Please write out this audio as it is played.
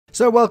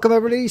So welcome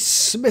everybody,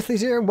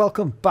 Smithy's here and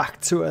welcome back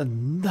to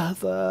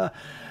another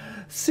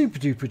super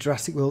duper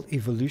Jurassic World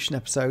Evolution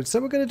episode.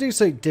 So we're going to do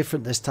something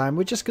different this time.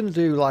 We're just going to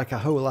do like a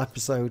whole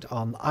episode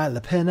on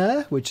Isla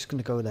Pena. We're just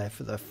going to go there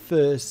for the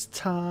first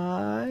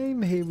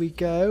time. Here we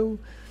go.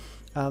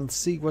 And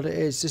see what it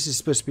is. This is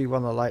supposed to be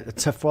one of like the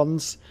tough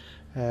ones.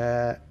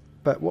 But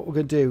what we're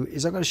going to do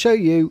is I'm going to show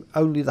you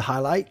only the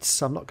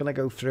highlights. I'm not going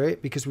to go through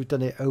it because we've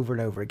done it over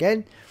and over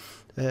again.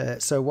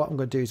 So what I'm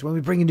going to do is when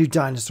we bring a new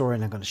dinosaur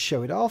in, I'm going to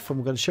show it off and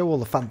we're going to show all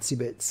the fancy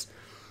bits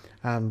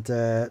and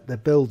the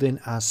building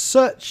as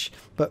such.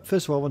 But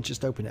first of all, I want to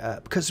just open it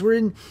up because we're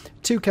in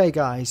 2K,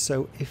 guys.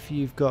 So if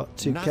you've got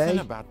 2K, nothing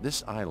about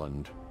this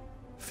island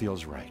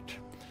feels right,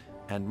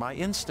 and my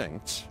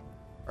instincts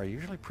are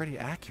usually pretty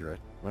accurate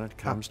when it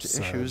comes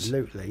to issues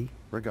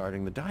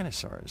regarding the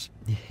dinosaurs.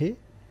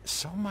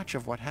 So much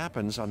of what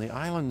happens on the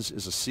islands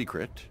is a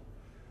secret,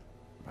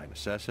 by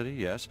necessity,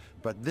 yes,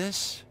 but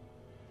this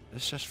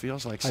just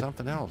feels like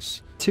something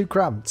else. Too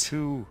cramped.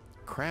 Too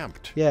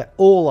cramped. Yeah,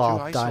 all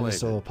our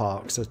dinosaur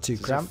parks are too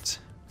cramped.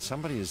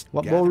 Somebody is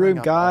want more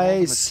room,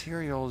 guys?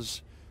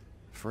 Materials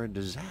for a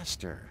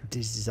disaster.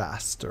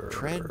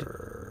 Tread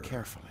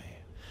carefully.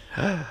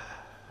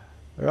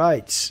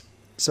 Right.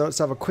 So let's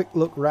have a quick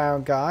look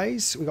round,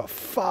 guys. We got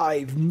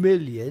 5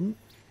 million.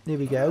 Here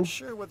we go. I'm not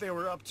sure what they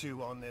were up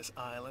to on this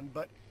island,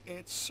 but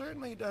it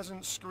certainly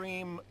doesn't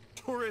scream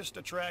tourist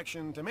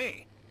attraction to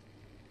me.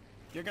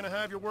 You're going to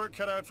have your work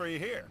cut out for you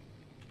here.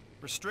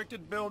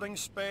 Restricted building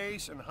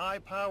space and high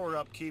power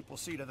upkeep will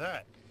see to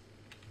that.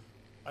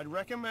 I'd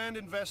recommend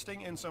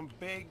investing in some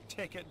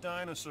big-ticket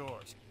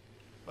dinosaurs,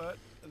 but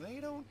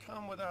they don't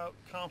come without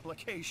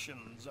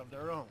complications of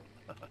their own.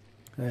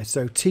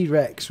 So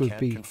T-Rex would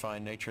Can't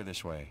confine nature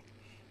this way,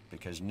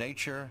 because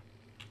nature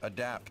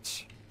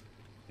adapts.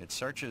 It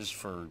searches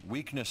for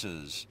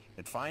weaknesses,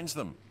 it finds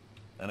them,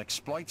 and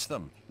exploits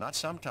them. Not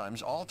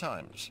sometimes, all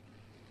times.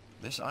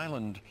 This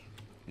island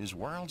is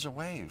worlds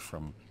away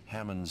from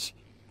Hammond's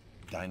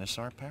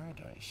dinosaur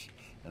paradise.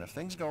 And if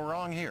things go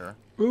wrong here,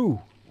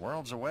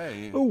 worlds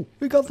away. Oh,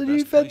 we got the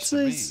new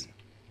fences.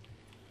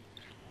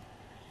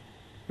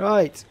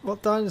 Right,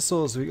 what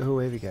dinosaurs we got? Oh,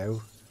 here we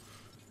go.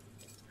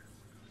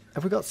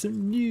 Have we got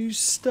some new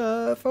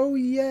stuff? Oh,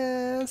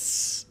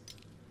 yes.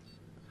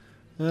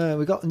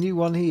 We got a new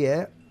one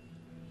here.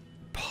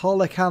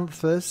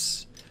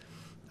 Polycanthus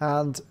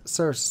and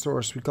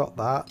Ceratosaurus. We got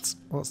that.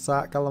 What's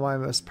that?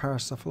 Gallimimus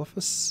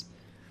paracephalus.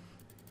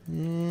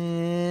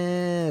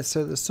 Yeah,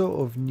 so they're sort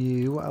of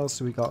new. What else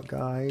have we got,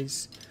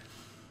 guys?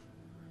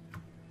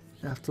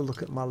 I have to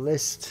look at my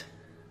list.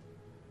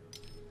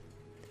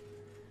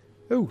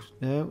 Oh,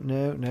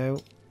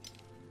 no.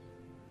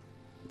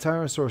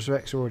 Dinosaurs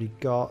Rex already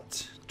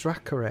got.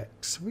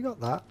 Dracorex. Have we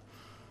got that?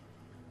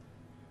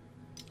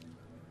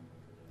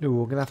 No,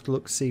 we're going to have to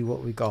look to see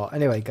what we got.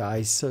 Anyway,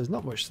 guys, so there's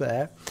not much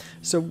there.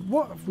 So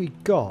what have we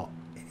got?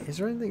 Is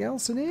there anything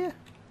else in here?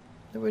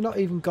 We've not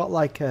even got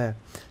like a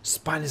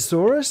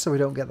Spinosaurus, so we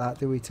don't get that,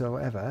 do we, to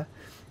whatever.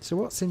 So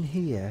what's in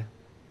here?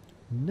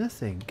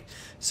 Nothing.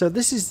 So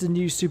this is the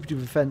new super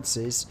duper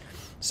fences.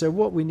 So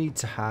what we need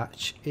to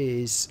hatch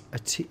is a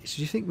T.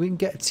 Do you think we can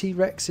get a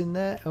T-Rex in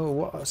there? Oh,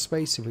 what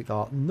space have we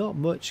got? Not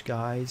much,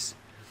 guys.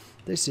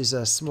 This is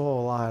a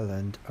small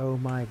island. Oh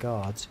my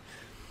god.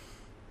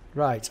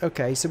 Right,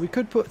 okay, so we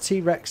could put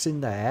T-Rex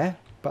in there,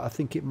 but I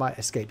think it might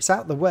escape. It's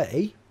out the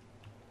way.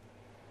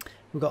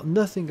 We've got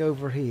nothing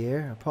over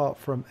here apart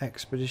from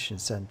Expedition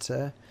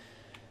Center.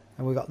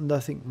 And we've got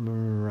nothing.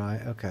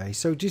 Right, okay.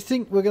 So do you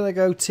think we're going to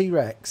go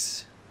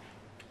T-Rex?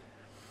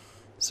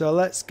 So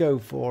let's go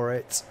for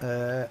it.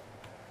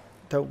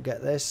 Don't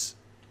get this.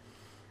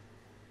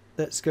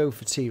 Let's go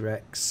for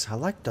T-Rex. I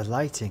like the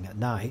lighting at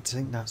night. I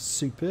think that's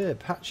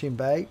superb. Hatching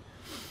bay.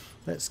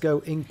 Let's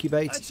go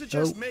incubate. I'd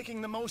suggest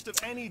making the most of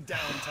any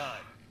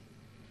downtime.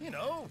 You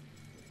know,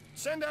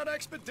 send out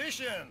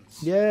expeditions.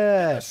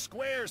 Yeah.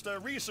 Squares to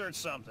research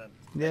something.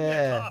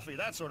 Yeah. Coffee,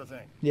 that sort of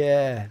thing.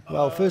 Yeah.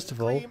 Well, first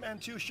of all, cream and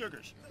 2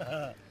 sugars.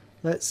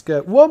 Let's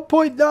go.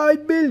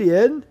 1.9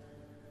 million.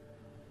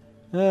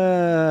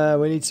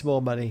 We need some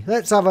more money.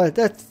 Let's have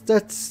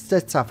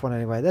one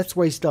anyway. Let's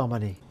waste our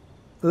money.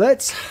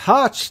 Let's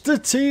hatch the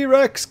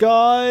T-Rex,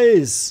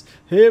 guys.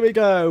 Here we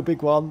go.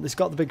 Big one. It's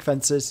got the big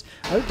fences.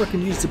 I hope I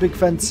can use the big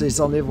fences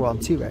on the other one.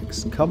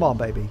 T-Rex. Come on,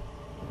 baby.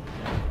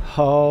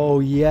 Oh,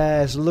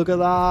 yes. Look at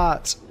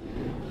that.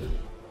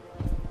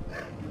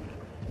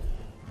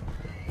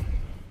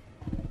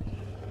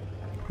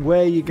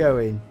 Where are you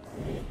going?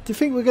 Do you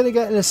think we're going to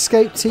get an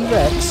escaped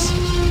T-Rex?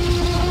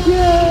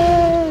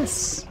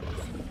 Yes!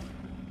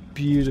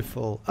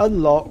 Beautiful.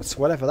 Unlocked.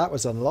 Whatever that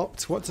was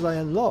unlocked. What did I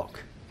unlock?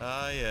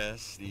 Ah,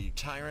 yes, the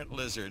tyrant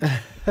lizard,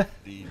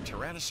 the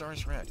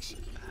Tyrannosaurus Rex,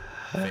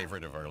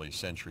 favorite of early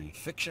century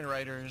fiction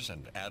writers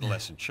and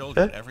adolescent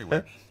children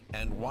everywhere.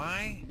 And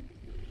why?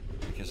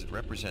 Because it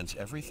represents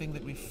everything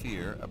that we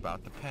fear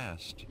about the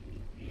past.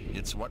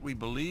 It's what we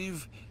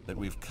believe that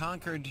we've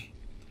conquered,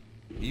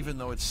 even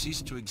though it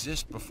ceased to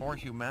exist before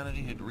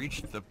humanity had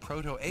reached the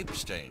proto-ape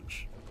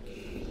stage.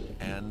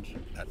 And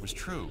that was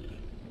true.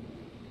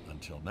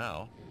 until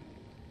now.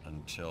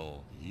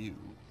 Until you.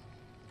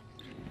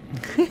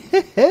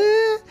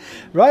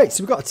 Right,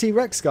 so we've got a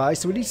T-Rex, guys,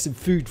 so we need some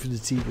food for the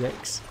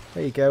T-Rex.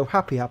 There you go,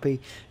 happy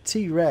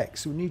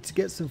T-Rex. We need to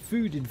get some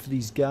food in for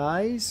these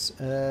guys.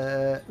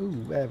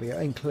 Ooh, there we go,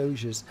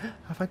 enclosures.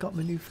 Have I got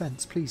my new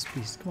fence? Please,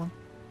 please, come on.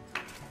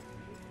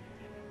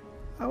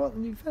 I want the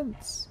new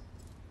fence.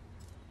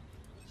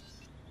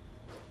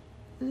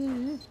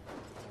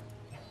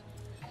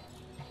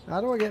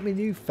 How do I get my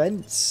new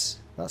fence?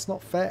 That's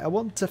not fair. I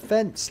want a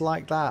fence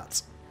like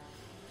that.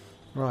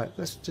 Right,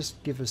 let's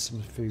just give us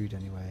some food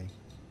anyway.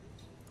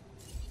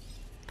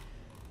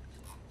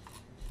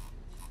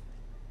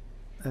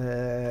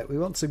 We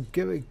want some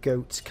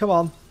goats. Come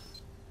on.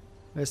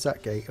 Where's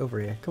that gate? Over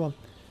here. Come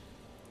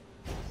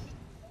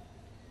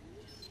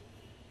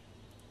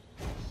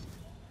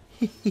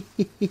on.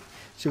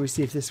 Shall we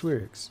see if this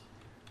works?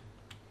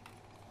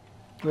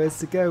 Where's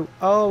the goat?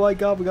 Oh my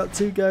god, we got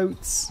 2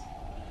 goats.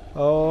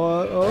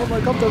 Oh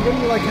my god, they're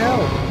running like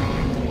hell.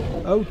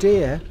 Oh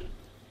dear.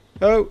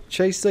 Oh,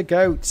 chase the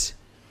goat.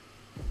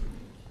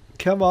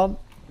 Come on.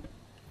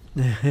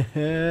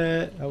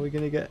 Are we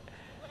going to get...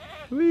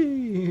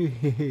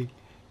 Whee!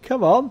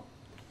 Come on.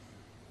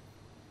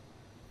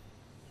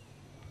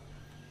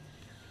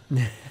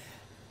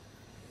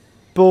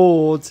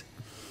 Bored.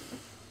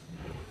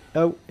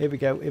 Oh, here we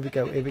go, here we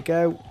go, here we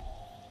go.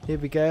 Here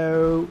we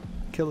go.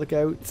 Kill the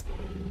goat.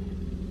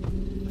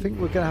 I think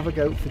we're going to have a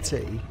goat for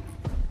tea.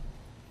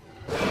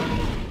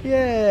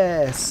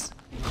 Yes.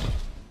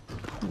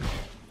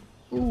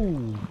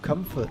 Ooh,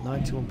 comfort,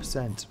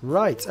 91%.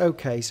 Right,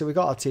 okay, so we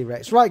got our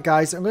T-Rex. Right,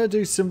 guys, I'm going to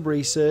do some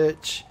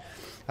research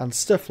and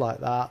stuff like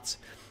that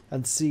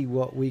and see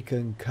what we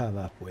can come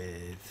up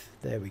with.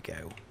 There we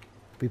go.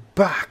 Be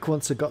back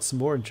once I've got some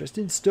more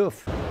interesting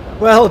stuff.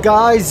 Well,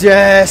 guys,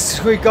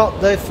 yes, we got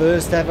the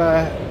first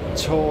ever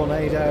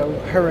tornado,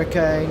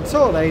 hurricane,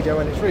 tornado,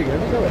 and it's really good.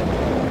 We're going.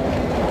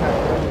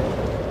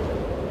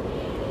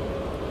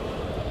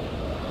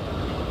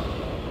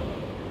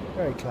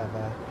 Very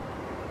clever.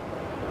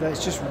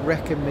 That's just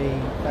wrecking me.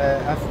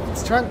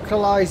 I've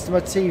tranquilized my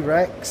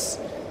T-Rex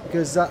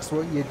because that's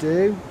what you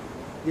do.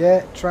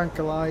 Yeah,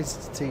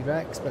 tranquilized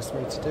T-Rex, best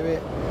way to do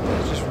it.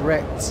 It's just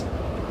wrecked.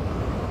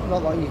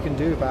 Not like you can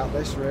do about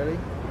this really,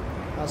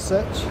 as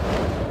such.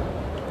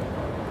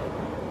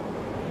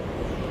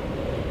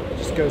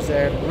 Just goes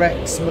there and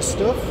wrecks my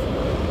stuff.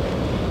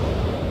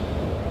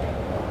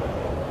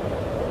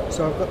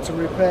 So I've got to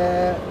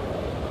repair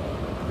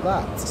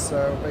that.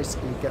 So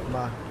basically get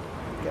my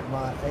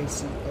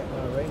AC, get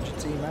my ranger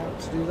team out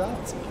to do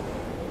that.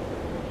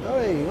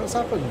 Hey, what's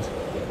happened?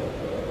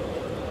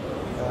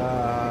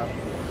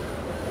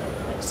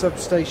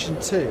 Substation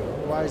 2.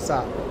 Why is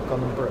that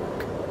gone and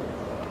broke?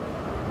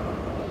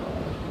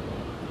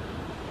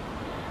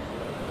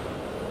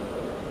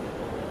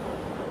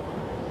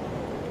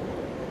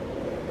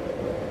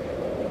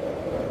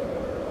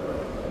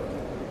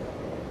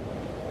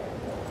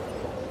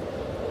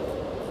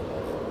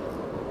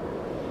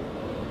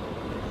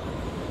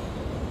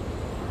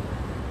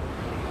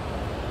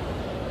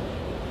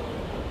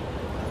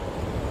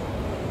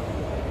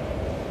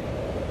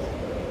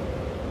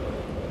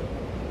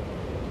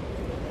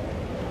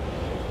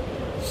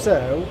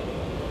 So,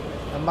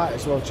 I might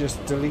as well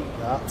just delete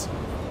that.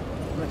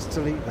 Let's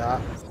delete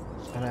that.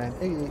 And then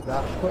delete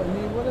that, put a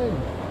new one in.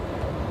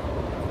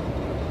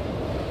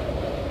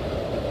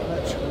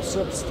 Electrical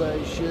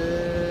substation.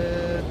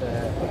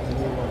 There, put the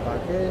new one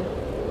back in.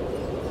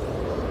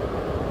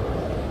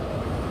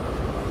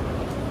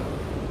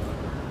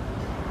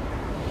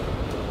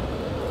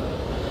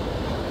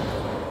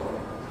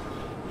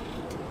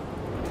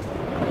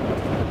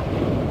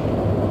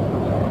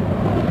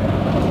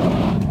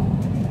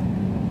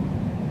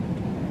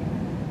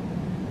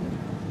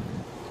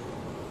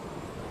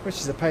 Which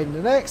is a pain in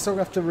the neck, so I'm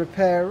going to have to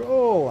repair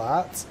all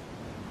that.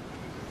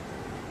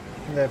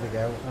 And there we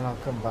go, and I'll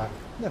come back.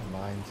 Never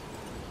mind.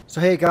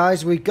 So here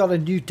guys, we've got a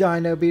new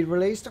dino being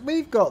released.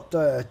 We've got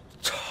the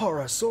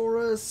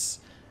Torosaurus.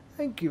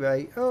 Thank you,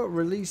 mate. Oh,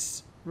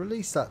 release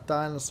that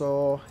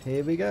dinosaur.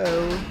 Here we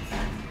go.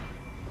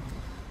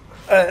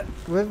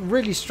 We're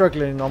really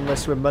struggling on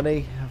this with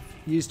money. I've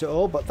used it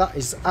all, but that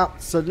is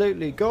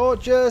absolutely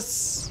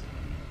gorgeous.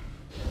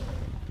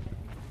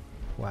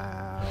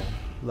 Wow.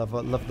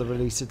 Love the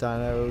release of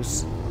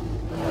dinos.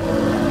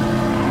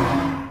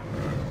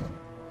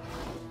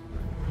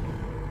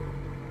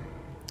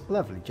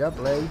 Lovely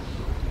jubbly.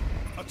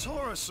 A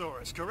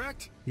Torosaurus,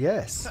 correct?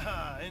 Yes.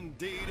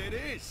 Indeed it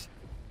is.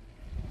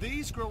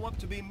 These grow up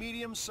to be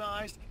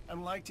medium-sized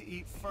and like to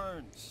eat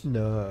ferns.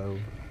 No.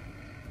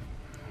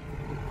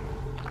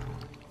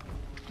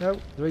 No,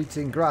 they're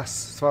eating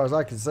grass as far as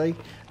I can see.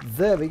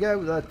 There we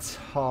go, the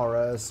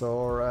Torosaurus.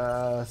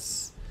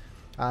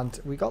 And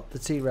we got the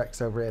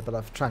T-Rex over here, but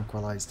I've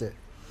tranquilized it.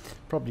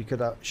 Probably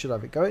should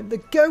have it going. The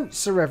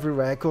goats are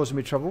everywhere, causing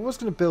me trouble. I was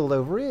going to build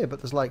over here,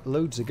 but there's like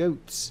loads of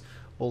goats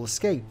all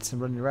escaped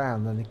and running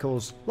around, and they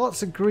cause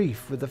lots of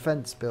grief with the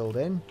fence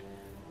building.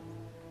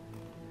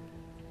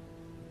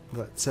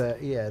 But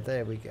yeah,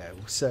 there we go.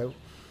 So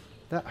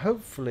that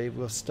hopefully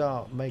we'll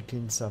start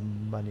making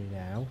some money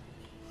now.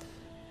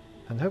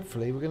 And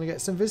hopefully we're going to get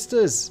some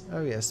visitors.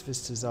 Oh yes,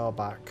 visitors are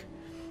back.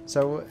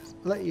 So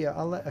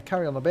I'll let her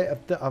carry on a bit.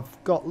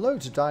 I've got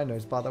loads of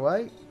dinos, by the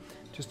way,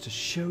 just to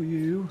show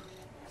you.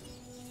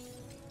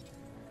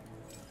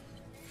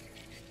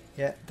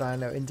 Yeah,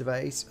 dino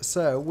interbase.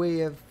 So we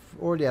have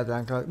already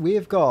had we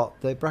have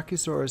got the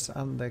Brachiosaurus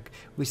and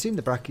we've seen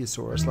the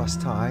Brachiosaurus last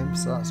time,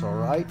 so that's all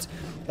right.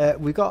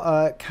 We got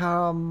a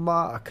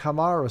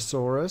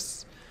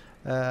Chamosuarus,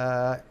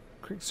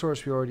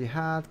 Crixosaurus we already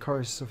had,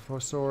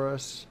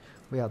 Chamosuarus.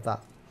 We had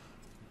that.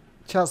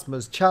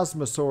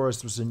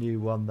 Chamosuarus was a new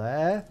one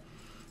there.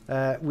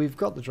 We've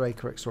got the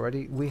Dracorex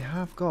already. We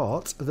have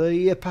got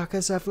the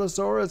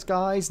Pachycephalosaurus,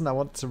 guys, and I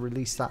want to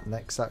release that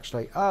next,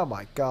 actually. Oh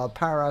my god,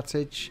 power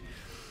outage.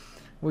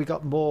 We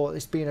got more.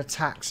 It's being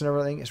attacked and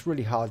everything. It's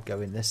really hard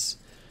going this.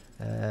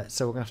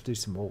 So we're going to have to do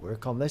some more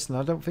work on this, and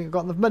I don't think I've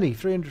got enough money.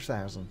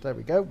 300,000. There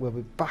we go. We'll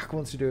be back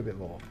once we do a bit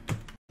more.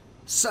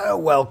 So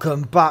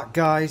welcome back,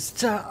 guys,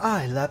 to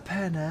Isla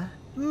Pena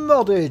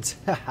Modded.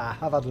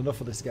 I've had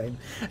enough of this game.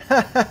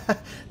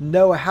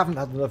 No, I haven't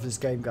had enough of this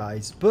game,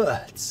 guys,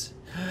 but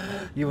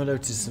you will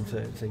notice some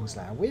things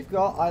now. We've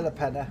got Isla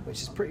Pena,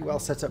 which is pretty well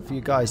set up for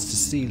you guys to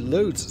see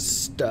loads of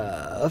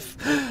stuff,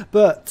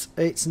 but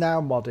it's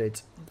now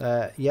modded.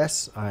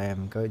 Yes, I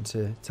am going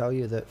to tell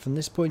you that from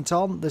this point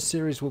on, the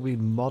series will be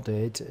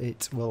modded.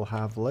 It will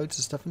have loads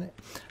of stuff in it.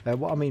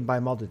 What I mean by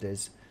modded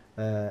is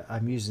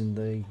I'm using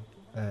the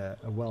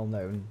a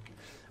well-known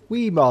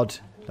WeMod.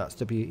 That's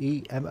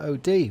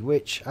WEMOD,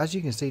 which, as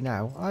you can see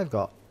now, I've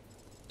got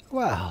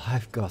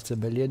 $1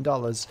 million,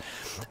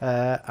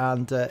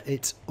 and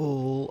it's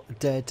all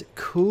dead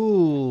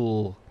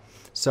cool.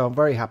 So I'm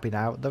very happy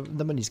now.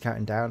 The money's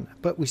counting down,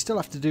 but we still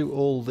have to do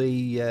all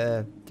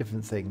the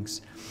different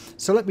things.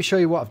 So let me show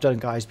you what I've done,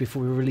 guys,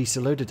 before we release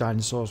a load of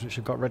dinosaurs, which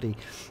I've got ready.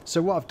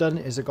 So what I've done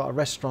is I've got a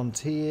restaurant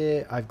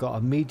here. I've got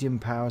a medium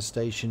power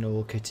station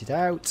all kitted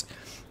out,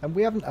 and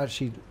we haven't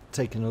actually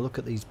taken a look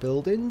at these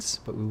buildings,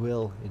 but we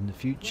will in the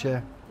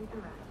future.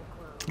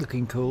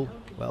 Looking cool.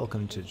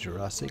 Welcome to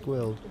Jurassic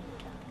World.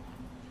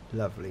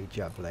 Lovely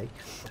jubbly.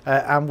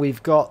 And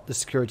we've got the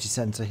security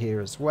centre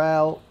here as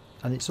well.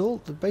 And it's all,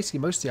 basically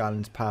most of the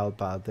island's powered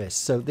by this.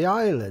 So the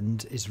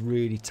island is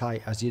really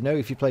tight, as you know,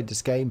 if you played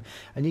this game.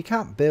 And you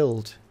can't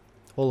build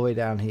all the way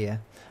down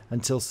here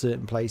until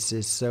certain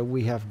places. So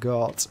we have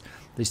got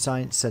the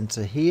science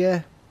centre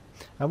here.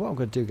 And what I'm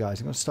going to do, guys,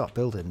 I'm going to start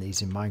building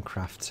these in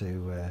Minecraft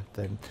to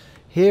them.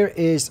 Here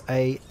is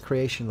a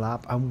creation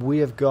lab. And we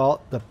have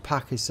got the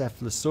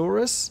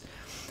Pachycephalosaurus,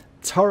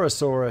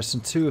 Torosaurus,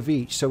 and 2 of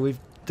each. So we've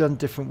done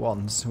different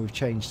ones. We've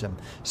changed them.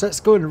 So let's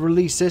go and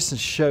release this and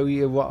show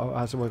you what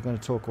as we're going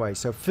to talk away.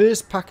 So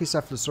first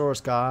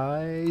Pachycephalosaurus,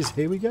 guys.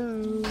 Here we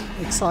go.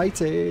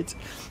 Excited.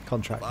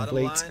 Contract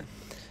complete. Line,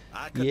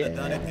 I couldn't have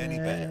done it any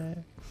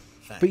better.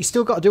 But you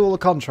still got to do all the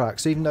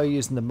contracts, even though you're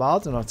using the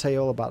mod, and I'll tell you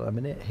all about that in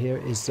a minute. Here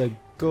is the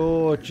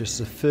gorgeous,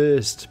 the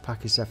first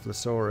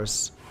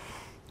Pachycephalosaurus.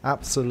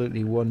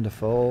 Absolutely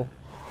wonderful.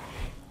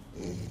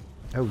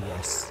 Oh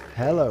yes.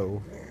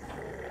 Hello.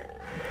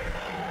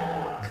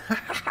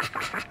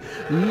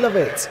 Love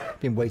it.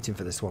 Been waiting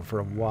for this one for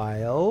a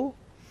while.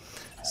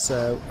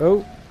 So,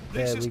 oh,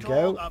 there we go. This is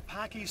called a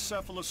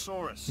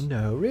Pachycephalosaurus.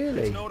 No,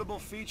 really. Its notable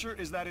feature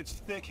is that it's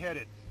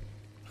thick-headed.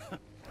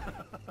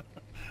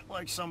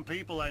 Like some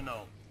people I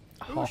know,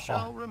 who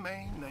shall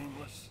remain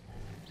nameless.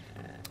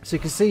 So you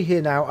can see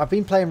here now, I've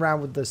been playing around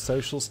with the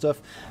social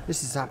stuff.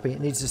 This is happy. It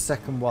needs a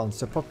second one.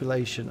 So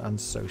population and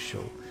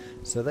social.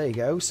 So there you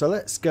go. So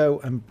let's go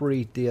and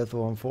breed the other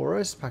one for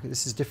us.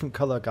 This is a different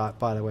colour,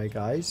 by the way,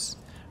 guys.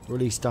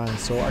 Release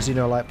dinosaur. As you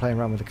know, I like playing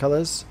around with the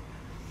colours.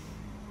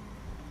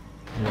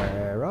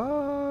 Where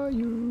are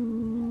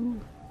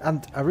you?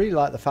 And I really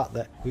like the fact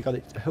that we got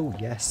it. Oh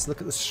yes, look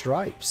at the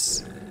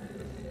stripes.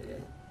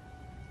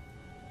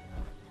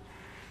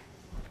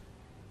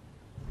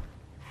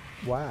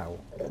 Wow.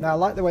 Now I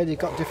like the way they've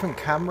got different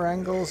camera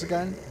angles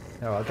again.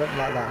 No, I don't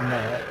like that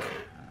neck.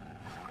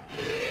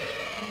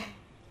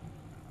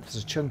 It's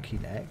a chunky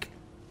neck.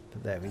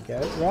 But there we go.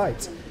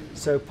 Right.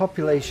 So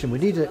population. We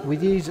need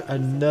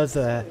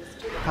another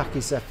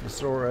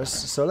Pachycephalosaurus.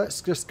 So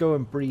let's just go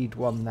and breed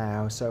one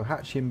now. So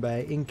hatch,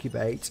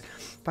 incubate.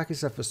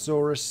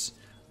 Pachycephalosaurus.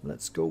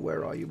 Let's go.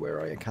 Where are you? Where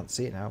are you? I can't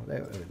see it now.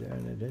 There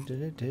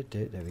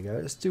we go.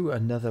 Let's do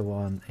another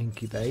one.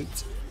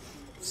 Incubate.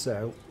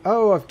 So,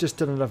 oh, I've just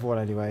done another one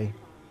anyway.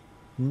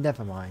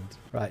 Never mind.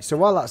 Right, so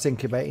while that's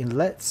incubating,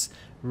 let's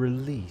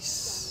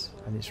release.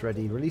 And it's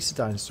ready. Release a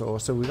dinosaur.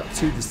 So we've got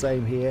 2 the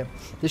same here.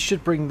 This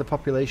should bring the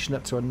population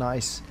up to a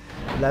nice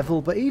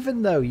level. But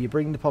even though you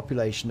bring the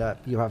population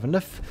up, you have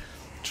enough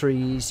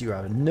trees, you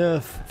have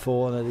enough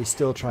fauna, they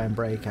still try and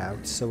break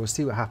out. So we'll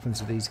see what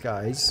happens with these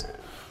guys.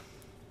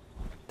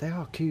 They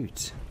are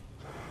cute.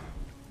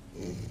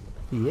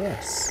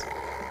 Yes.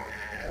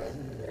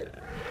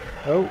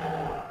 Oh.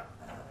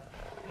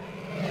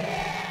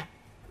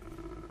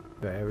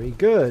 Very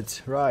good.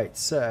 Right,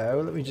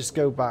 so let me just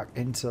go back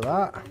into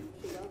that.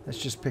 Let's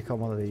just pick on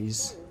one of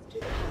these.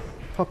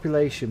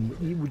 population.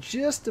 You were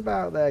just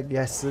about there.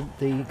 Yes,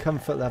 the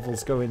comfort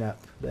level's going up.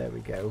 There we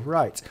go.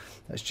 Right,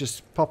 let's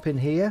just pop in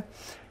here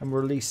and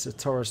release the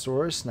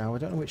Torosaurus. Now, I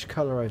don't know which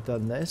colour I've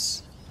done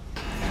this.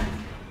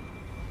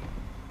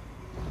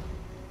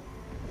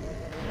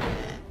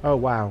 Oh,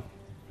 wow.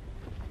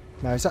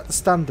 Now, is that the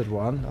standard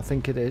one? I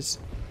think it is.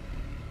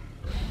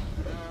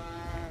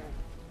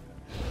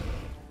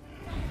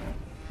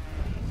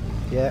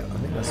 Yeah, I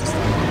think that's the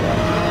standard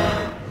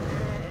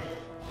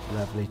one.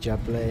 Lovely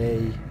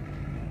jubbly.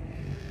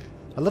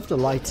 I love the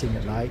lighting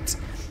at night.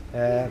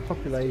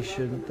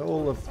 Population,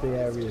 all of the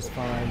area is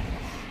fine.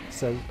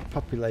 So,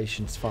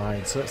 population's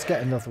fine. So, let's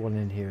get another one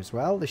in here as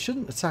well. They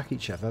shouldn't attack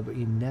each other, but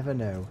you never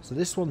know. So,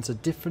 this one's a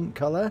different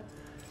colour.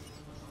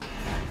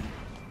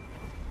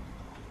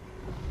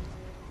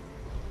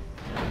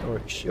 Oh,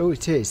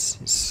 it is.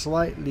 It's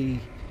slightly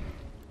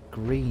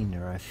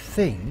greener, I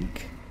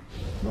think.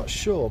 Not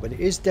sure, but it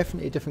is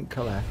definitely a different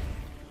colour.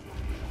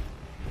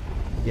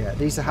 Yeah,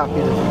 these are happy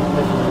to live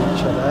with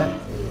each other.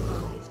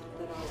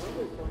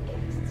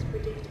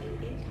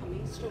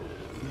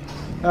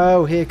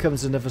 Oh, here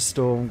comes another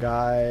storm,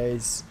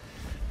 guys.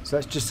 So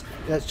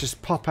let's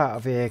just pop out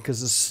of here because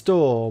the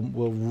storm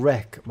will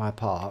wreck my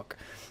park.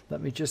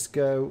 Let me just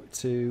go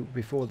to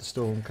before the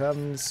storm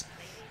comes.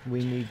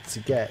 We need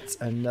to get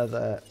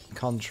another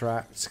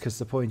contract because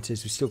the point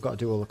is we still got to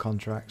do all the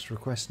contracts.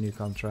 Request new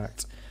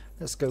contract.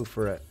 Let's go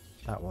for it.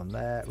 That one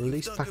there.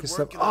 Release pack of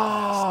stuff.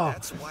 Oh!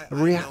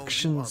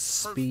 Reaction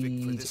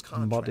speed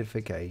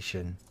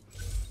modification.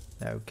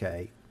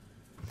 Okay.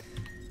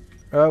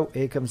 Oh,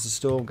 here comes the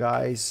storm,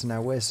 guys.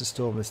 Now, where's the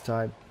storm this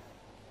time?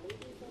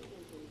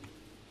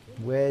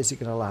 Where's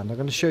it going to land? I'm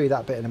going to show you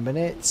that bit in a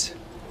minute.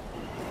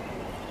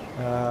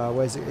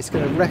 Where's it? It's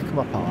going to wreck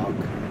my park.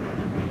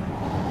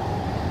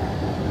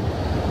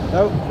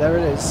 Oh, there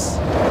it is.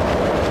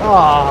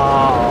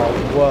 Oh,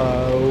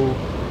 whoa.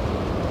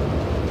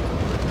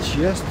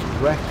 Just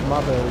wreck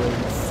my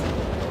buildings.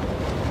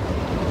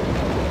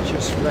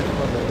 Just wreck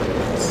my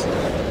buildings.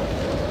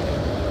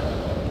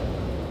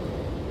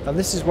 And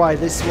this is why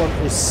this one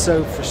is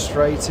so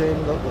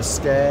frustrating. Look, they're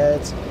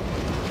scared.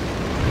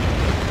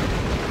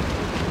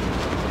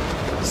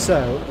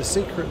 So, the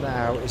secret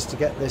now is to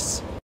get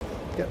this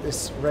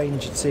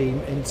ranger team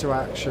into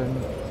action.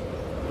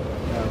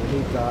 We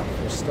need that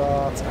for a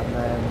start, and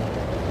then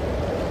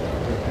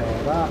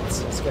repair that.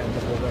 Let's get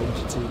another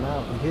ranger team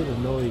out. You hear the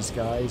noise,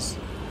 guys.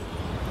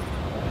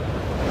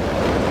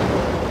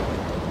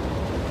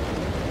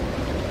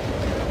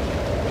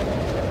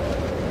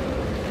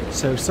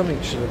 So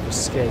something should have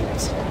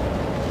escaped.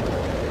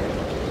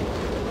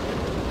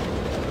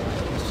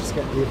 Let's just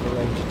get the other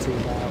ranger team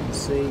out and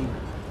see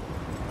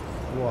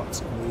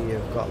what we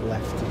have got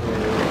left to do.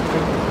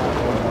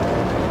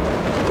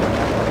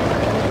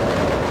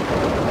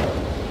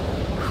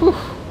 Whew,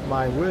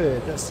 my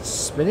word, let's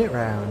spin it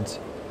round.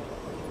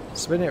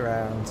 Spin it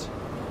round.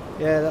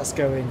 Yeah, that's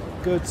going.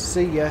 Good,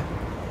 see ya.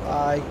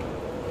 Bye.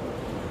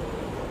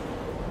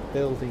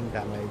 Building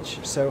damage.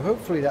 So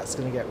hopefully that's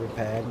going to get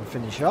repaired and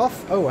finish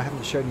off. Oh, I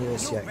haven't shown you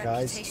this yet, guys.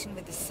 Your reputation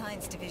with the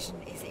science division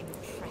is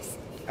impressive.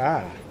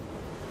 Ah.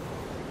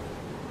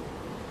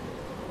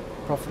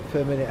 Profit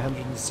per minute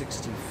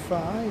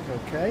 165,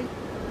 okay.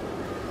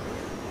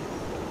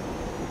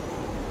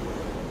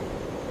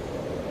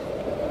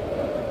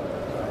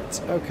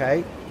 Right,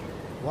 okay.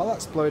 While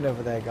that's blowing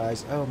over there,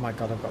 guys, oh my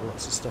god, I've got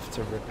lots of stuff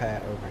to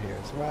repair over here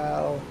as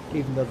well,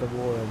 even though the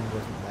warren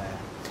wasn't there.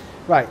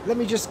 Right, let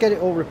me just get it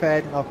all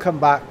repaired and I'll come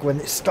back when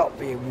it stopped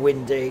being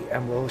windy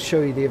and we'll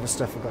show you the other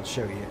stuff I've got to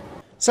show you.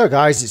 So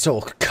guys, it's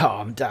all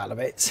calmed down a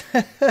bit.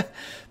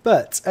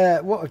 But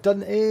what I've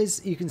done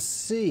is you can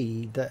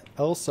see that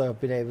also I've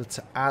been able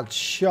to add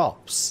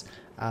shops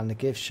and the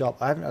gift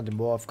shop. I haven't added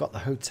more. I've got the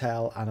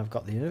hotel and I've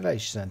got the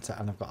innovation centre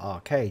and I've got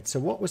arcade. So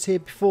what was here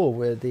before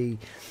were the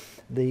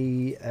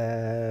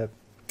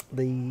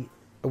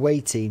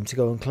away team to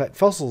go and collect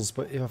fossils,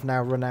 but I've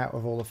now run out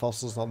of all the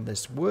fossils on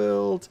this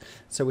world,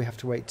 so we have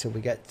to wait till we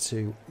get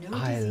to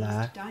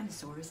Isla.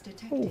 Dinosaurs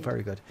detected. Oh,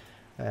 very good.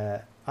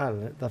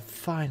 Isla, the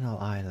final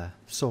Isla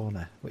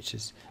Sorna, which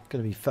is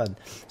going to be fun.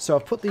 So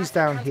I've put these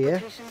down here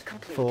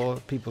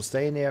for people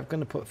staying here. I'm going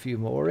to put a few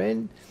more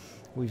in.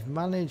 We've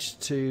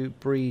managed to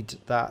breed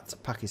that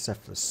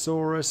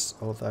Pachycephalosaurus,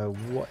 although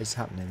what is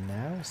happening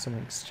now?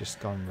 Something's just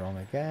gone wrong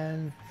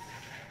again.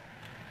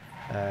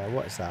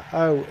 What is that?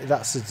 Oh,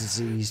 that's a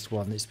diseased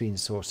one that's been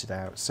sorted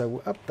out.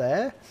 So up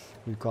there,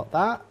 we've got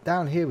that.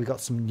 Down here, we've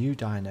got some new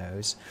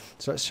dinos.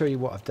 So let's show you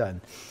what I've done.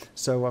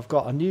 So I've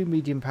got a new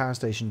medium power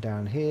station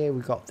down here.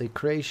 We've got the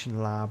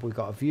creation lab. We've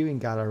got a viewing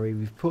gallery.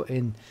 We've put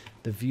in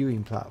the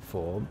viewing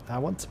platform. I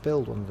want to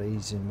build one of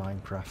these in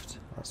Minecraft.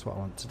 That's what I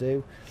want to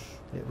do.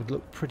 It would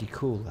look pretty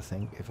cool, I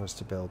think, if I was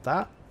to build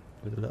that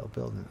with a little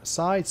building at the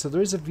side. So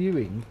there is a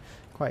viewing.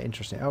 Quite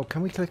interesting. Oh,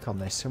 can we click on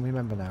this? Can we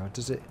remember now?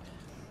 Does it...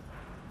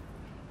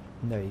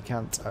 No, you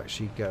can't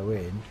actually go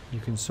in. You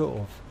can sort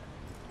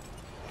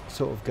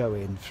of go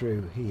in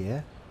through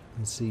here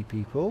and see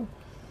people.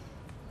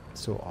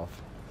 Sort of.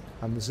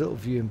 And there's a little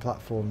viewing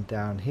platform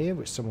down here,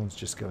 which someone's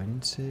just going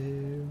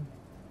into.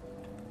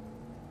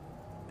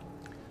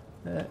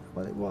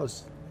 Well,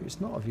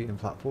 it's not a viewing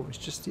platform, it's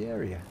just the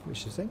area,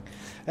 which is the thing.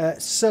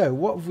 So,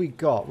 what have we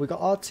got? We've got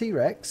our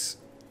T-Rex,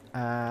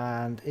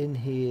 and in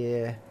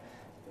here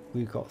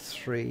we've got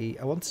 3.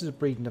 I wanted to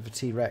breed another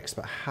T-Rex,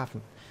 but I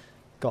haven't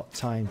got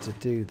time to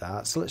do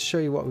that. So let's show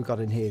you what we've got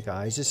in here,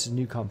 guys. This is a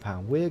new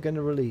compound. We're going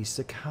to release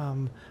the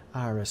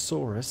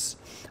Chamosuarus,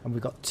 and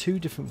we've got 2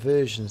 different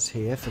versions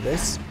here for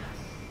this.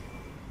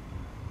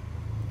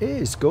 It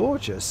is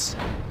gorgeous.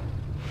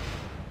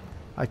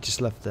 I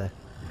just love the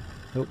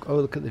look. Oh,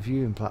 look at the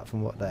viewing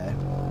platform. What there?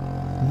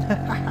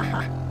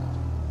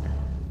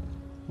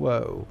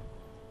 Whoa.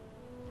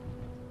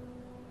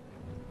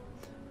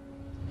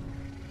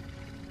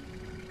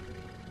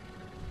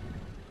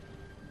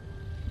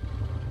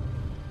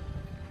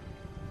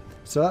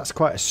 So that's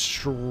quite a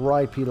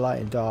stripy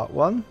light and dark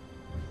one.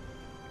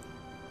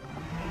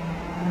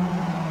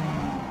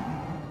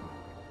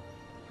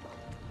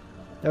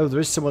 Oh, there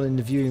is someone in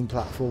the viewing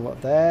platform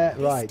up there.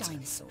 Right.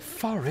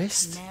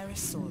 Forest.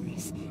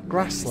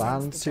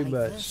 Grassland, too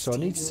much. So I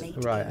need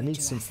I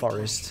need some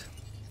forest.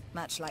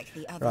 Much like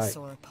the other Right.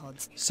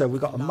 sauropods. So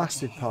we've got a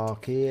massive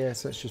park here.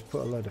 So let's just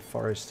put a load of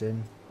forest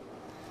in.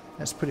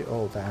 Let's put it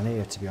all down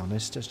here, to be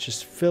honest. Let's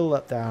just fill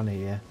that down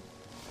here.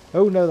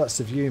 Oh no, that's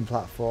the viewing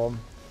platform.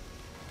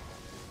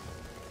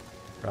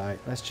 Right,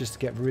 let's just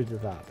get rid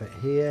of that bit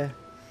here.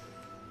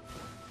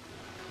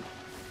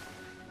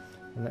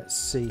 And let's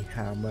see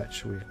how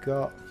much we've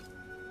got.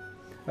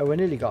 Oh, we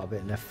nearly got a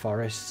bit enough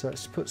forest, so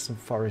let's put some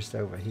forest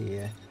over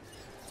here.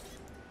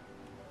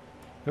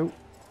 Oh.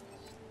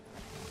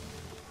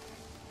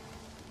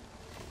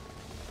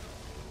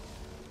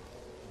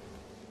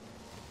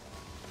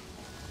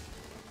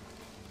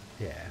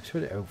 Yeah,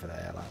 put it over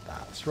there like that.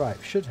 That's right,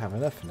 we should have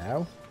enough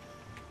now.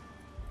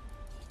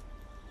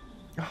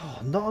 Oh,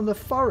 not enough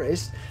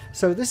forest.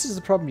 So this is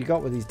the problem you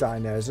got with these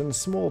dinos. In a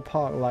small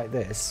park like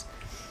this,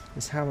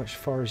 is how much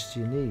forest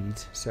you need.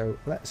 So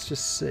let's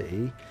just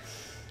see.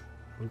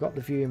 We've got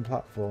the viewing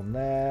platform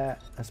there.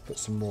 Let's put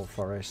some more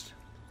forest.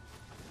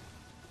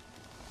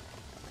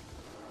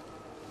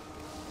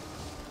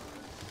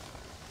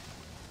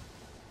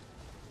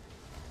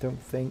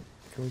 Don't think.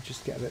 Can we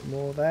just get a bit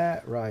more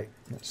there? Right,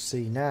 let's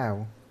see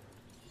now.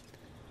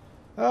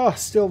 Oh,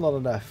 still not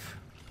enough.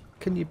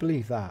 Can you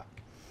believe that?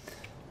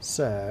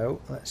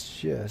 So let's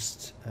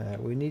just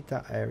we need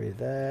that area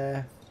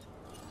there.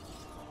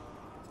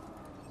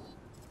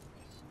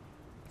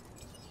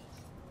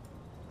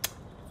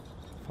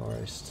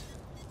 Forest.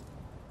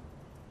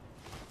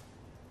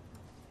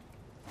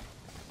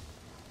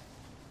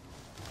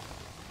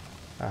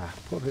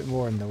 Put a bit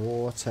more in the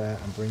water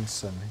and bring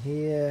some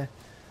here.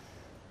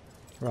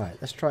 Right,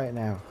 let's try it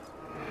now.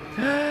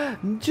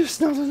 Just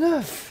not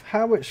enough.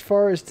 How much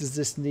forest does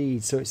this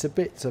need? So it's a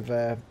bit of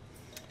a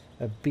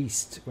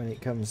beast when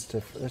it comes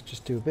to. Let's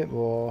just do a bit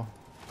more.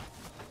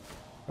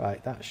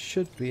 Right, that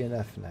should be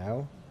enough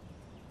now.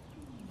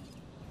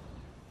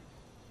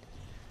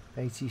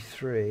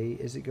 83.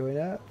 Is it going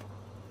up?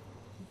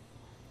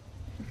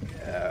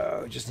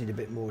 Oh, just need a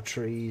bit more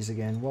trees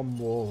again. One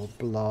more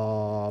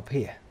blob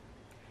here.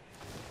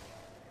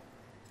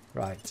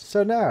 Right,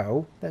 so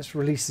now let's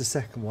release the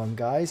second one,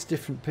 guys.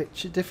 Different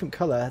picture, different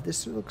colour.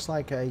 This looks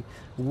like a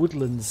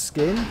woodland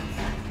skin.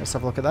 Let's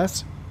have a look at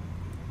that.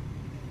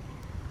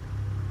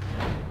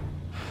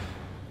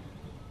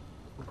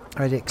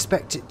 I'd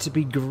expect it to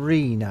be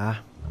greener.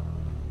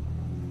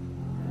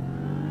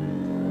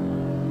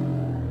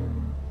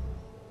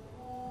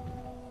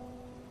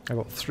 I've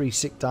got 3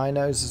 sick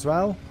dinos as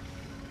well.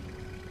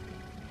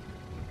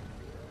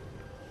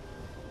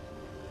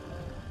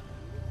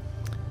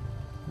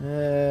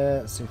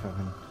 Let's see if I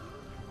can.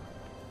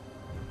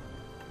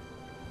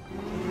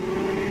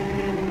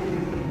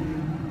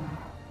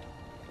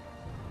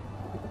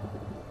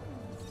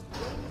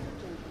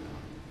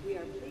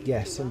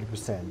 Yes,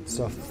 100%.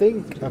 So I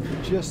think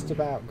I've just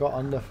about got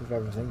enough of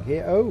everything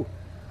here. Oh!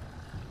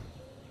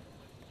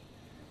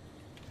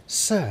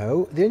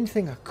 So, the only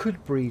thing I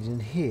could breed in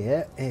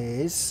here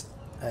is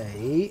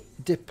a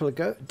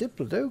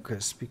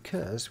Diplodocus,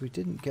 because we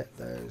didn't get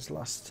those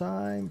last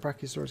time.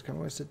 Brachiosaurus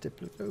Chamosuarus,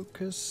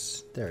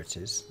 Diplodocus. There it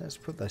is. Let's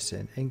put this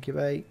in.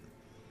 Incubate.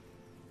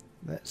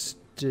 Let's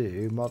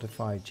do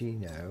modify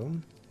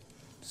genome.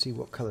 See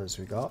what colours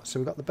we got. So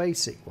we've got the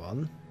basic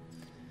one.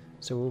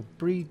 So we'll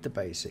breed the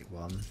basic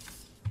one.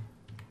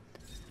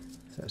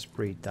 So let's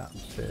breed that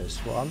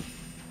first one.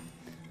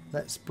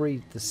 Let's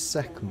breed the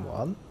second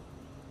one.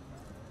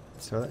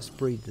 So let's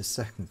breed the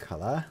second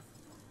colour.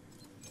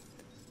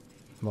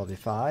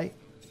 Modify.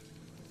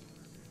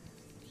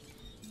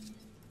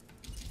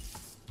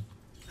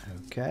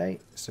 Okay,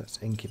 so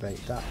let's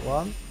incubate that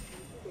one.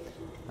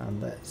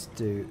 And let's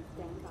do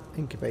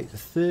incubate the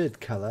third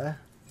colour.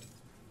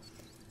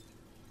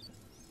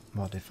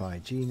 Modify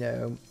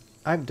genome.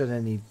 I haven't done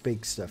any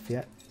big stuff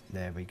yet.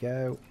 There we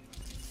go.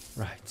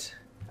 Right,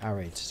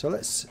 arid. So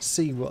let's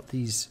see what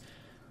these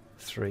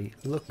 3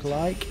 look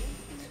like.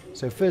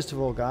 So first of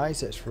all,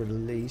 guys, let's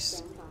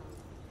release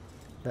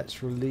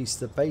Let's release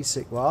the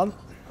basic one.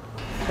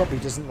 Probably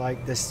doesn't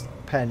like this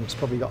pen. It's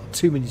probably got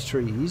too many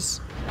trees.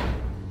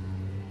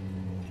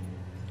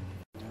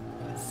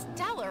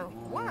 Stellar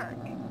work.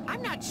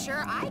 I'm not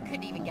sure I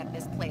could even get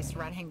this place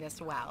running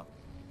this well.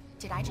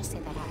 Did I just say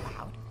that out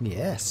loud?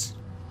 Yes.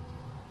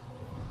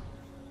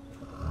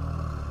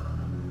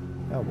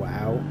 Oh,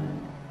 wow.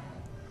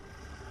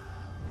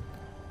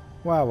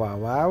 Wow, wow,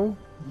 wow.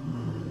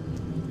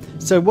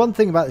 So one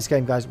thing about this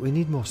game, guys, we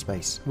need more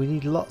space. We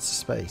need lots of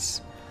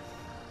space.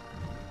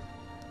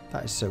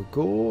 That is so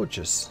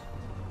gorgeous.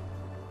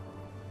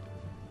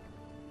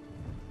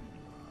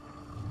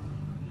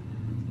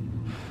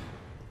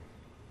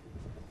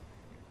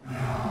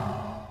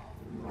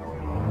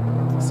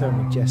 So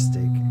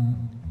majestic.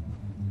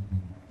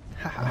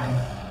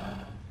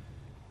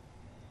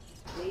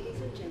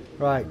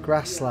 Right,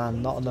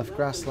 grassland, not enough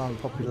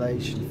grassland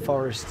population.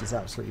 Forest is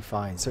absolutely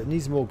fine. So it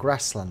needs more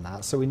grassland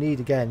now. So we need,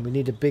 again, we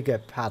need a bigger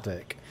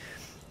paddock.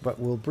 But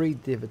we'll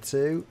breed the other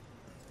two.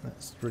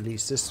 Let's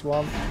release this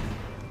one.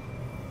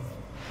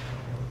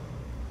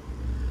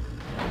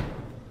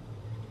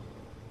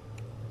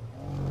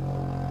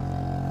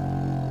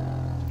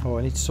 Oh,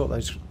 I need to sort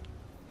those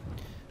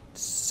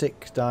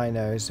sick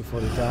dinos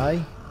before they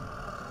die.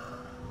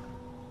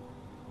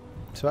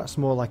 So that's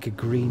more like a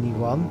greeny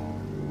one.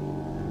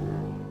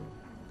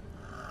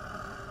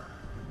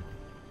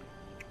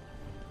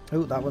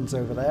 Oh, that one's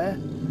over there.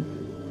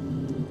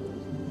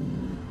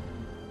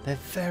 They're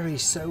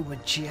so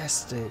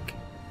majestic.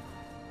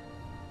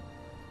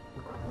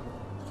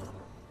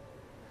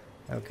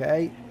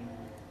 Okay.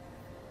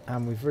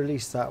 And we've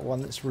released that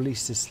one. Let's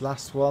release this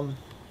last one.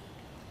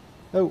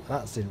 Oh,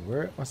 that didn't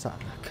work. What's that?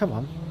 Come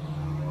on.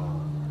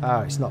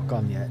 Oh, it's not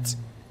gone yet. So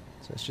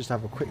let's just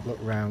have a quick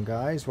look around,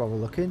 guys, while we're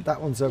looking.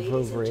 That one's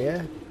over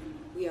here.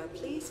 We are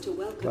pleased to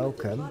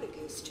welcome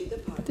Diplodocus to the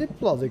park.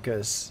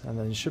 Diplodocus. And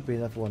then there should be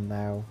another one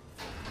now.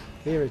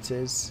 Here it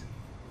is.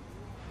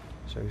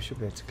 So we should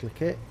be able to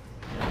click it.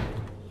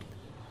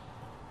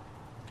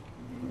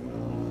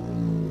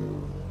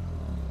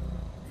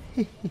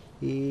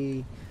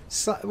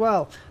 So,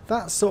 well,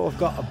 that's sort of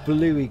got a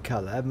bluey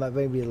colour,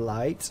 maybe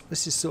light.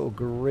 This is sort of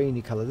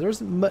greeny colour. There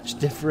isn't much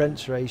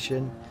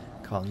differentiation.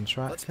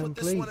 Contract complete. Let's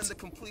put this one in the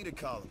completed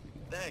column.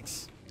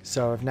 Thanks.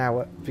 So I've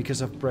now,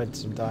 because I've bred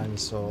some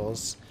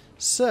dinosaurs.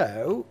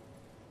 So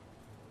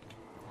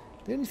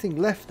the only thing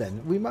left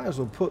then, we might as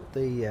well put the,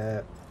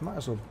 they might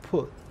as well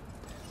put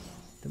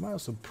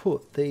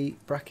the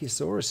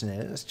Brachiosaurus in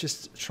here. Let's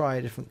just try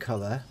a different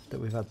colour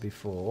that we've had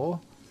before.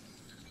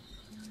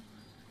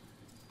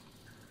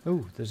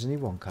 Oh, there's only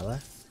one colour.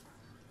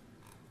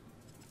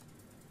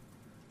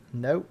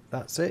 No,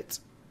 that's it.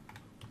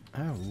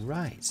 Oh,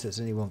 right. So there's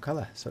only one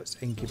colour. So let's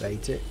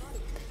incubate it.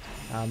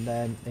 And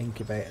then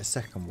incubate a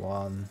second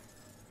one.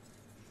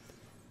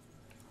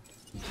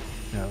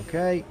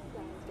 Okay.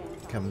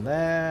 Come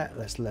there.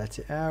 Let's let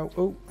it out.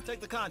 Oh. Take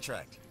the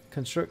contract.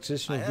 Construct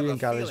additional viewing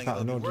galleries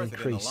pattern in order to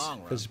increase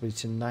visibility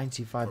to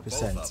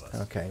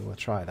 95%. Okay, we'll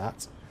try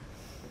that.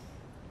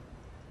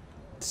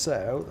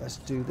 So, let's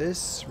do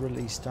this.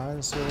 Release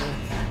dinosaur.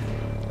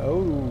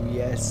 Oh,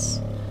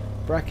 yes.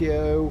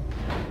 Brachio.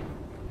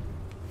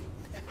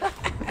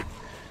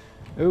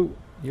 Oh,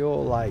 you're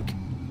like...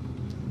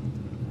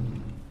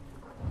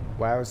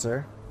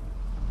 Wowzer.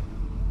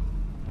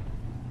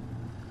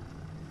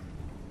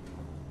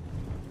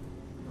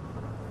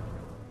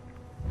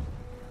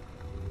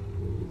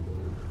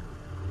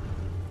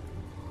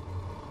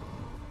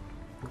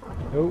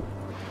 Oh.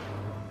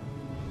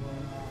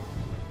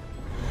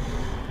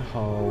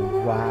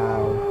 Oh,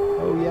 wow.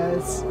 Oh,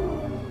 yes.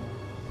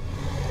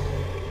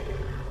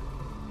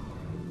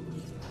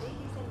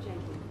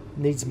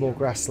 Needs more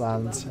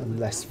grassland and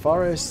less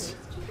forest.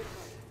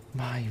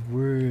 My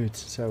word.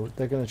 So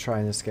they're going to try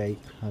and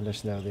escape. I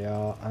just know they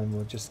are. And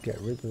we'll just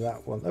get rid of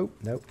that one. Oh,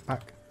 no.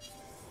 Back.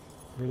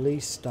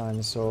 Release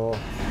dinosaur.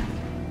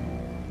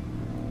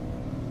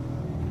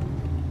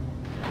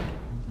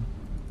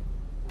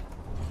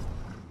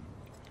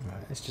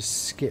 Right, let's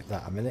just skip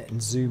that a minute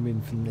and zoom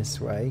in from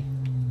this way.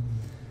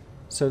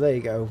 So there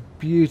you go.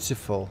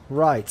 Beautiful.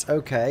 Right,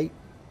 okay.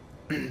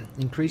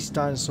 Increase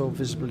dinosaur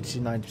visibility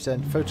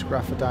 90%.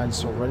 Photograph a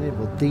dinosaur running.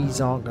 Well,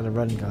 these aren't going to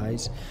run,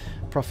 guys.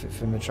 Profit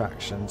from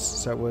attractions.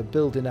 So we're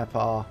building up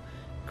our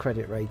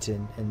credit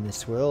rating in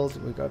this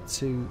world. We've got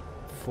to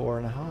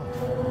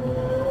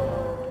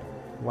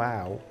 4.5.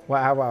 Wow.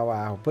 Wow, wow,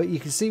 wow. But you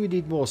can see we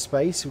need more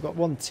space. We've got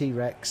one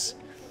T-Rex.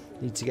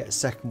 Need to get a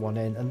second one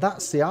in. And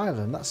that's the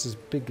island. That's as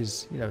big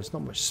as, you know, it's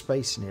not much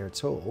space in here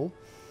at all.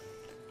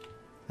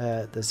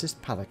 There's this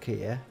paddock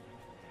here.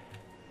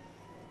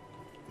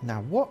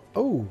 Now what?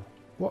 Oh,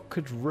 what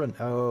could run?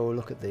 Oh,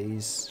 look at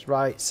these.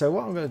 Right, so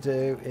what I'm going to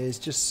do is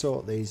just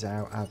sort these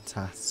out, add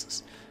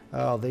tasks.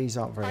 Oh, these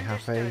aren't very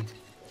happy.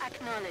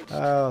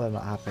 Oh, they're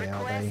not happy,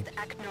 are they?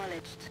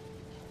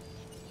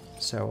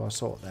 So I'll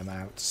sort them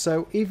out.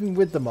 So even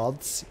with the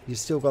mods, you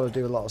still got to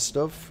do a lot of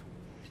stuff.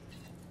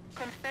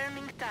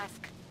 Confirming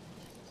task.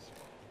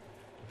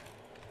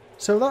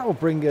 So that will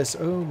bring us,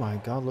 oh my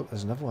god, look,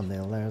 there's another one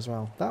there as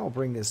well. That will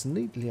bring us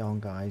neatly on,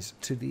 guys,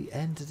 to the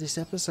end of this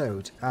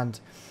episode. And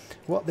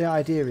what the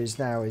idea is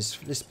now is,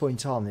 from this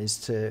point on,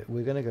 is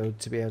we're going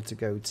to be able to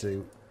go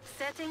to...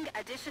 Setting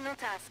additional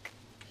task.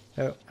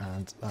 Oh,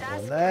 and that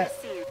Task one there.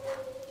 received.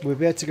 We'll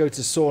be able to go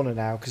to Sorna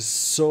now, because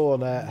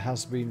Sorna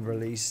has been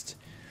released.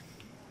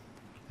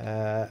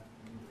 But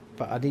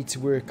I need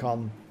to work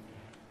on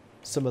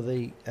some of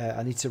the...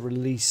 I need to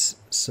release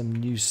some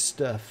new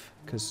stuff.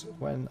 Because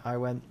when I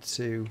went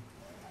to...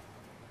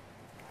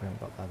 We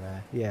haven't got that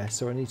there. Yeah,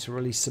 so I need to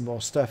release some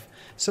more stuff.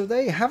 So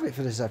there you have it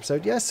for this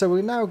episode. Yeah, so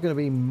we're now going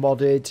to be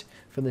modded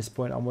from this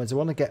point onwards. I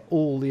want to get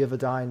all the other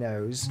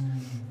dinos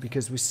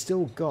because we've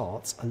still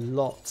got a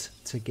lot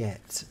to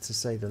get, to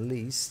say the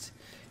least.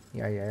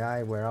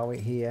 Yeah. Where are we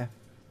here?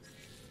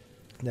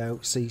 No,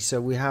 see, so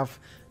we have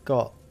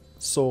got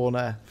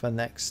Sorna for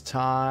next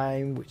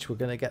time, which we're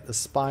going to get the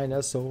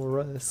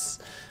Spinosaurus.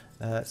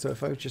 So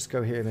if I just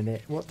go here a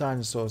minute, what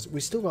dinosaurs? We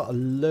still got a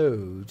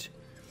load.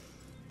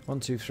 1,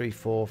 2, 3,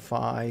 4,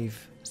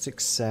 5,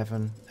 6,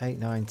 7, 8,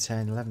 9,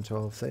 10, 11,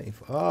 12, 13.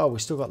 Oh, we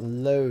still got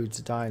loads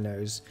of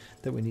dinos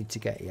that we need to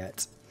get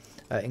yet,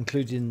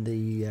 including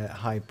the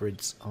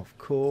hybrids, of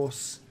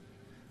course.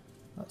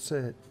 That's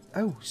a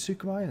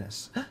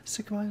Suchomimus.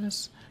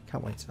 Suchomimus.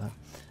 Can't wait for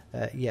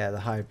that. Yeah, the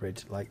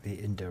hybrid, like the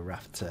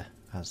Indoraptor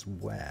as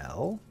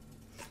well.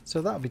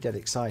 So that'll be dead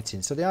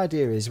exciting. So the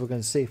idea is we're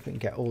going to see if we can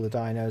get all the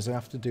dinos. We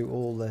have to do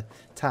all the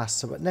tasks.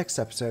 So but next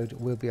episode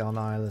we'll be on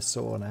Isla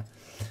Sorna.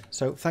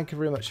 So thank you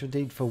very much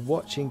indeed for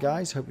watching,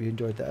 guys. Hope you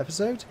enjoyed the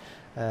episode.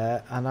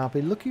 And I'll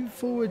be looking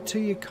forward to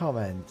your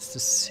comments to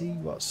see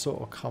what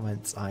sort of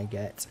comments I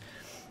get.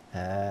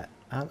 And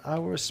I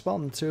will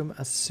respond to them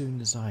as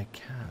soon as I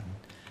can.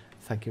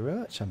 Thank you very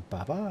much and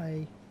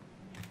bye-bye.